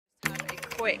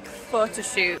quick photo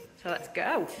shoot. So let's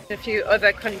go. A few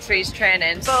other countries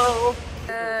training. So,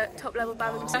 top level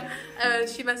balance.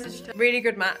 She messaged. Really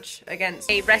good match against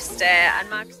a rest day and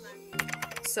Max.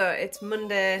 So it's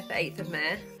Monday the 8th of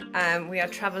May. We are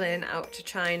travelling out to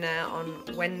China on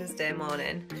Wednesday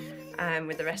morning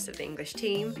with the rest of the English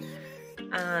team,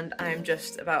 and I'm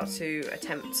just about to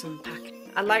attempt some packing.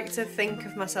 I like to think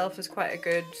of myself as quite a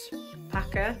good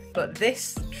packer, but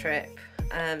this trip,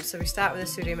 so we start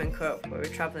with the Sudirman Cup where we're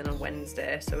travelling on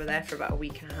Wednesday, so we're there for about a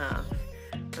week and a half,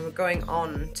 and we're going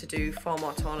on to do 4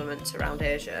 more tournaments around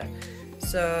Asia.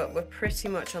 So we're pretty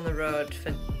much on the road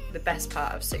for the best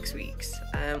part of 6 weeks,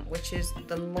 which is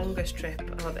the longest trip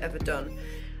I've ever done.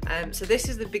 So this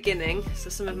is the beginning, so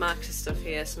some of Marcus's stuff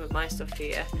here, some of my stuff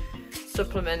here,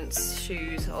 supplements,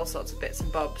 shoes, all sorts of bits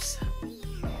and bobs.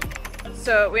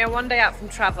 So we are one day out from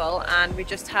travel and we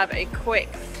just have a quick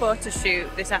photo shoot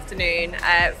this afternoon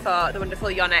for the wonderful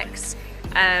Yonex.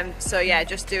 So yeah,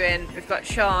 just doing, we've got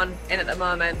Sean in at the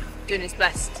moment, doing his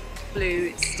best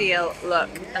blue steel look,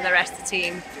 and the rest of the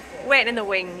team waiting in the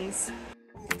wings.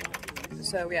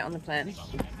 So we are on the plane,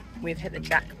 we've hit the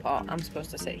jackpot. I'm supposed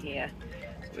to sit here.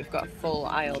 We've got a full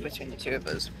aisle between the two of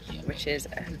us, which is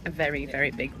a very,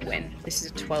 very big win. This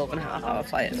is a 12.5-hour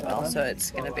flight as well, so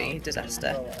it's going to be a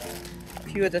disaster.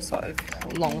 A few other sort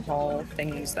of long haul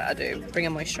things that I do. Bring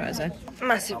a moisturiser,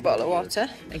 massive bottle of water,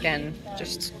 again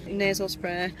just nasal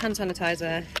spray, hand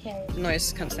sanitizer,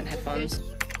 noise cancelling headphones.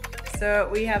 So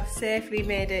we have safely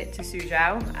made it to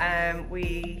Suzhou.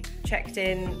 We checked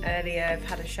in earlier,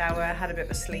 had a shower, had a bit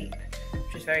of a sleep,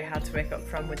 which was very hard to wake up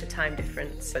from with the time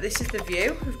difference. But this is the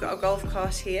view. We've got a golf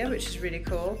course here, which is really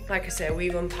cool. Like I say,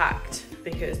 we've unpacked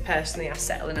because personally I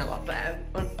settle in a lot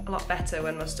better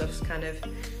when my stuff's kind of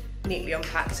neatly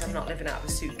unpacked. I'm not living out of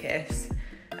a suitcase.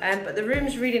 But the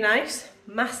room's really nice.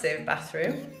 Massive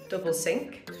bathroom, double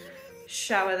sink.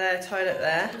 Shower there, toilet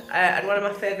there, and one of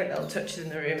my favourite little touches in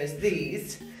the room is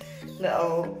these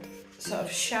little sort of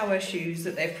shower shoes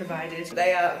that they've provided.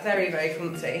 They are very, very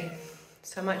comfy,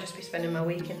 so I might just be spending my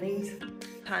week in these.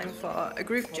 Time for a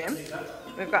group gym.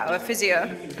 We've got our physio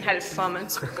and head of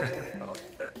performance.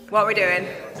 What are we doing?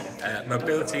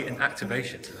 Mobility and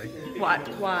activation today. What?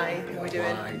 Why are we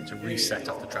doing? To reset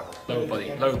off the travel.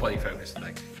 Lower body focus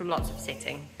today. From lots of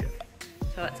sitting.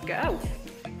 So let's go.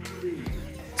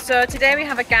 So today we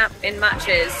have a gap in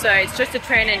matches, so it's just a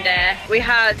training day. We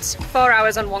had 4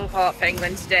 hours on one court for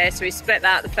England today, so we split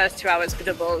that, the first 2 hours for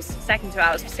doubles, second 2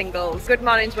 hours for singles. Good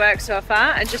morning's work so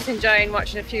far, and just enjoying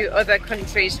watching a few other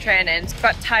countries training. We've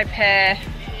got Taipei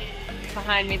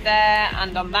behind me there,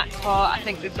 and on that court I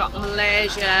think we've got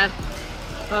Malaysia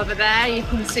over there. You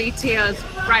can see Tio's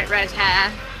bright red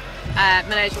hair.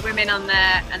 Malaysia women on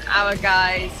there, and our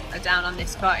guys are down on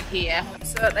this court here.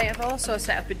 So they have also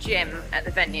set up a gym at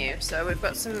the venue, so we've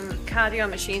got some cardio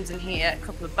machines in here, a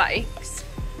couple of bikes,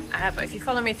 but if you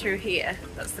follow me through here,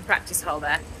 that's the practice hall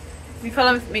there. If you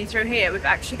follow me through here, we've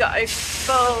actually got a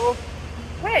full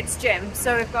weights gym.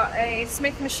 So we've got a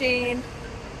Smith machine,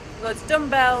 loads of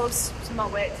dumbbells, some more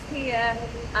weights here,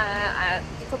 a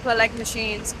couple of leg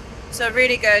machines. So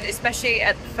really good, especially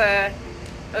for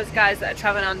those guys that are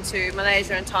travelling on to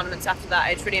Malaysia and tournaments after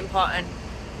that. It's really important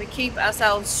we keep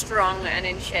ourselves strong and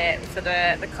in shape for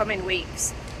the coming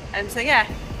weeks. And so yeah,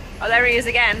 oh, there he is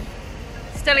again,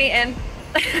 still eating.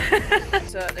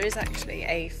 So there is actually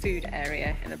a food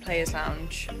area in the players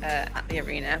lounge at the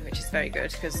arena, which is very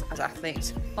good because as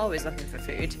athletes, always looking for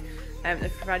food.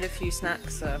 They've provided a few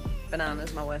snacks, so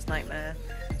bananas, my worst nightmare,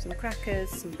 some crackers,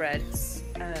 some breads,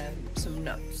 some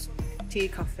nuts, tea,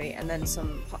 coffee, and then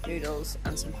some pot noodles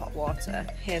and some hot water.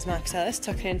 Here's Marcus Ellis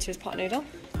tucking into his pot noodle.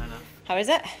 How is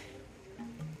it?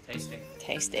 Tasty.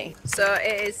 Tasty. So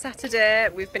it is Saturday.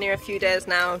 We've been here a few days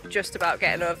now, just about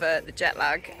getting over the jet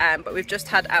lag, but we've just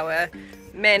had our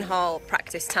main hall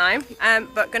practice time,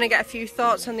 but gonna get a few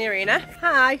thoughts on the arena.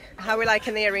 Hi, how are we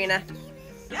liking the arena?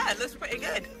 Yeah, it looks pretty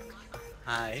good.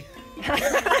 Hi.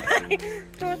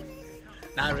 Come on.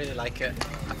 No, I really like it.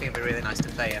 I think it'd be really nice to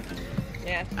play in.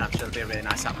 Yeah. And I'm sure it'll be a really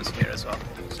nice atmosphere as well.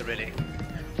 So really,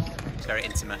 it's very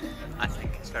intimate, I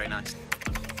think. It's very nice.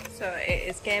 So it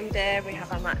is game day. We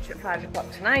have our match at 5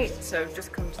 o'clock tonight, so we've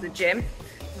just come to the gym.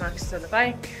 Marcus is on the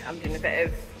bike. I'm doing a bit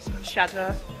of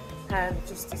shadow,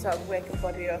 just to sort of wake the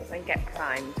body up and get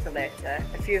primed for later.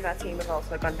 A few of our team have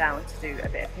also gone down to do a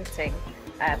bit of hitting,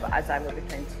 but as I will be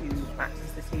playing 2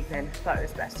 matches this evening, I thought it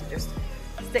was best to just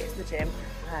stick to the gym,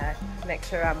 make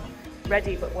sure I'm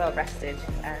ready but well rested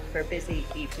for a busy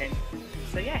evening.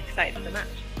 So yeah, excited for the match.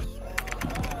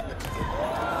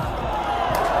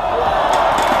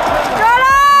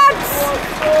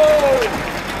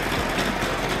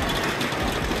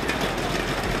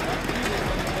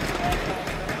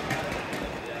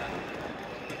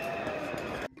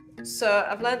 So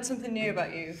I've learned something new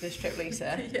about you this trip,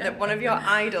 Lisa. Yeah. That one of your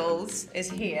idols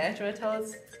is here. Do you want to tell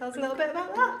us a little bit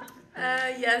about that?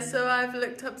 Yeah, so I've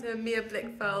looked up to Mia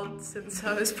Blichfeld since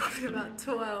I was probably about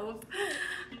 12.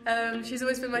 She's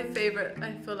always been my favourite.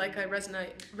 I feel like I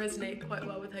resonate quite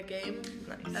well with her game.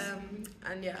 Nice.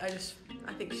 And yeah,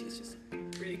 I think she's just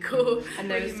really cool, And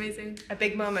really there's amazing. a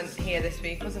big moment here this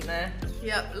week, wasn't there?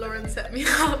 Yep, Lauren set me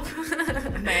up.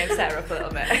 I may have set her up a little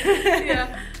bit.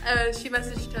 Yeah, she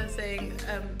messaged her saying,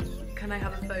 can I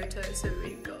have a photo? So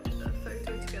we got a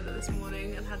photo together this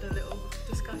morning and had a little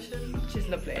discussion. She's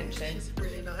lovely, isn't she? She's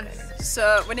really nice.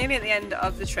 So we're nearly at the end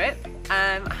of the trip.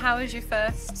 How has your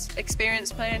first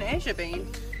experience playing in Asia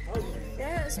been?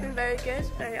 Yeah, it's been very good,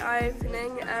 very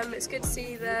eye-opening. It's good to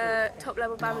see the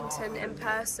top-level badminton in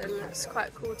person. It's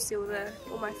quite cool to see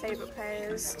all my favourite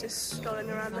players just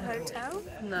strolling around the hotel.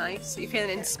 Nice. Are you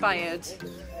feeling inspired?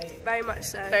 Very much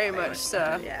so. Very much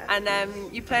so. Yeah.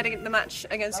 And you played the match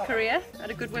against Korea.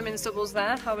 Had a good women's doubles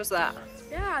there. How was that?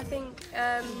 Yeah, I think,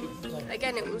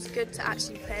 again, it was good to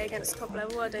actually play against top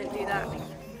level. I don't do that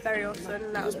very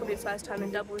often. That was probably the first time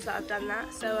in doubles that I've done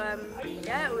that. So,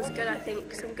 yeah, it was good. I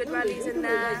think some good rallies in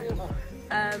there,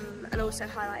 and also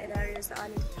highlighted areas that I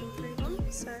needed to improve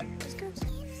on. So it was good.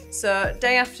 So,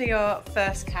 day after your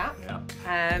first cap,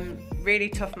 Yeah. really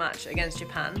tough match against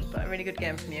Japan, but a really good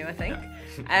game from you, I think.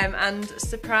 And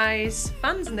surprise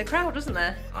fans in the crowd, wasn't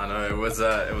there? I know it was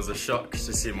a shock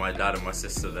to see my dad and my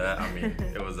sister there. I mean,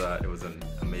 it was an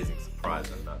amazing surprise,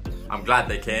 and I'm glad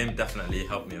they came. Definitely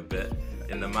helped me a bit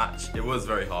in the match. It was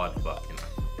very hard, but you know,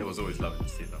 it was always lovely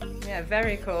to see them. Yeah,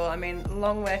 very cool. I mean,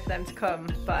 long way for them to come,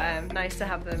 but nice to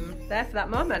have them there for that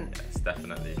moment. Yes,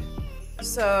 definitely.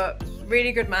 So,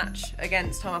 really good match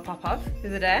against Toma Popov the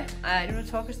other day. Do you want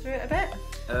to talk us through it a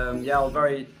bit? Yeah, I was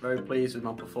very, very pleased with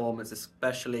my performance,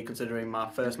 especially considering my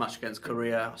first match against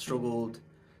Korea. I struggled,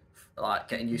 like,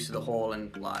 getting used to the hall,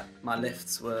 and like my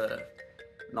lifts were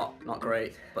not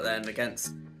great. But then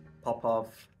against Popov,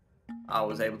 I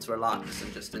was able to relax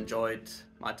and just enjoyed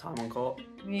my time on court.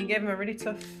 You gave him a really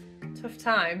tough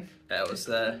time. Yeah, it was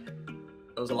a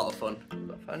lot of fun.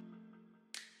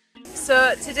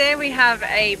 So today we have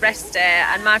a rest day,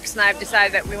 and Marcus and I have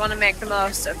decided that we want to make the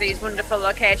most of these wonderful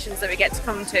locations that we get to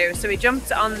come to. So we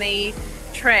jumped on the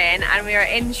train and we are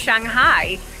in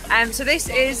Shanghai. So this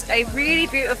is a really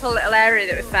beautiful little area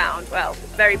that we found. Well,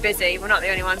 very busy. We're not the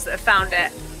only ones that have found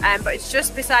it. But it's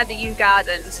just beside the Yew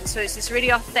Gardens. And so it's this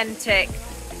really authentic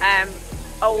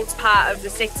old part of the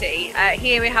city.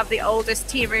 Here we have the oldest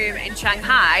tea room in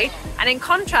Shanghai. And in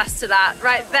contrast to that,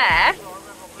 right there,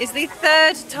 is the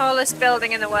third tallest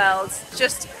building in the world,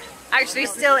 just actually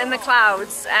still in the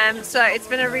clouds. So it's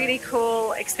been a really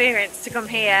cool experience to come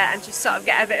here and just sort of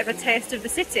get a bit of a taste of the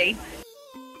city.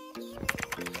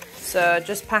 So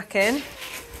just packing,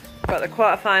 got the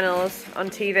quarterfinals on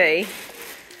TV,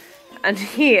 and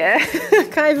here, I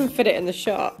can't even fit it in the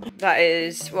shot. That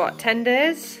is, what, 10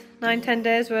 days? 9-10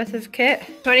 days worth of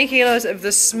kit. 20 kilos of the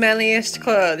smelliest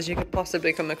clothes you could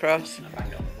possibly come across.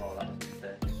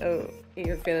 Oh.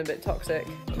 You're feeling a bit toxic.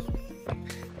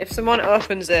 If someone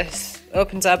opens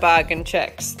our bag and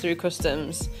checks through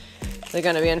customs, they're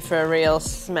going to be in for a real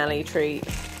smelly treat.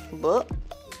 But.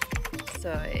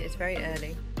 So it is very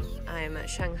early. I am at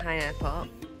Shanghai Airport,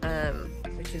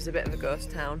 which is a bit of a ghost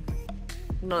town.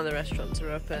 None of the restaurants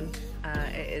are open.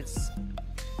 It is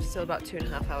still about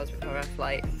 2.5 hours before our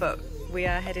flight, but we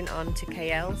are heading on to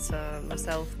KL. So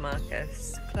myself,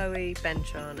 Marcus, Chloe,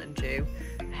 Benchon and Ju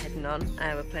are heading on.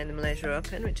 We're playing the Malaysia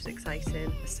Open, which is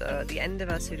exciting. So the end of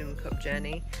our Sudirman Cup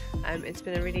journey. It's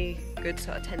been a really good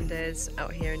sort of 10 days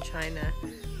out here in China.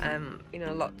 You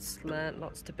know, lots learnt,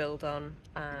 lots to build on,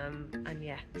 and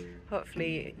yeah,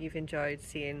 hopefully you've enjoyed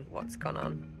seeing what's gone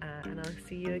on, and I'll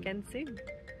see you again soon.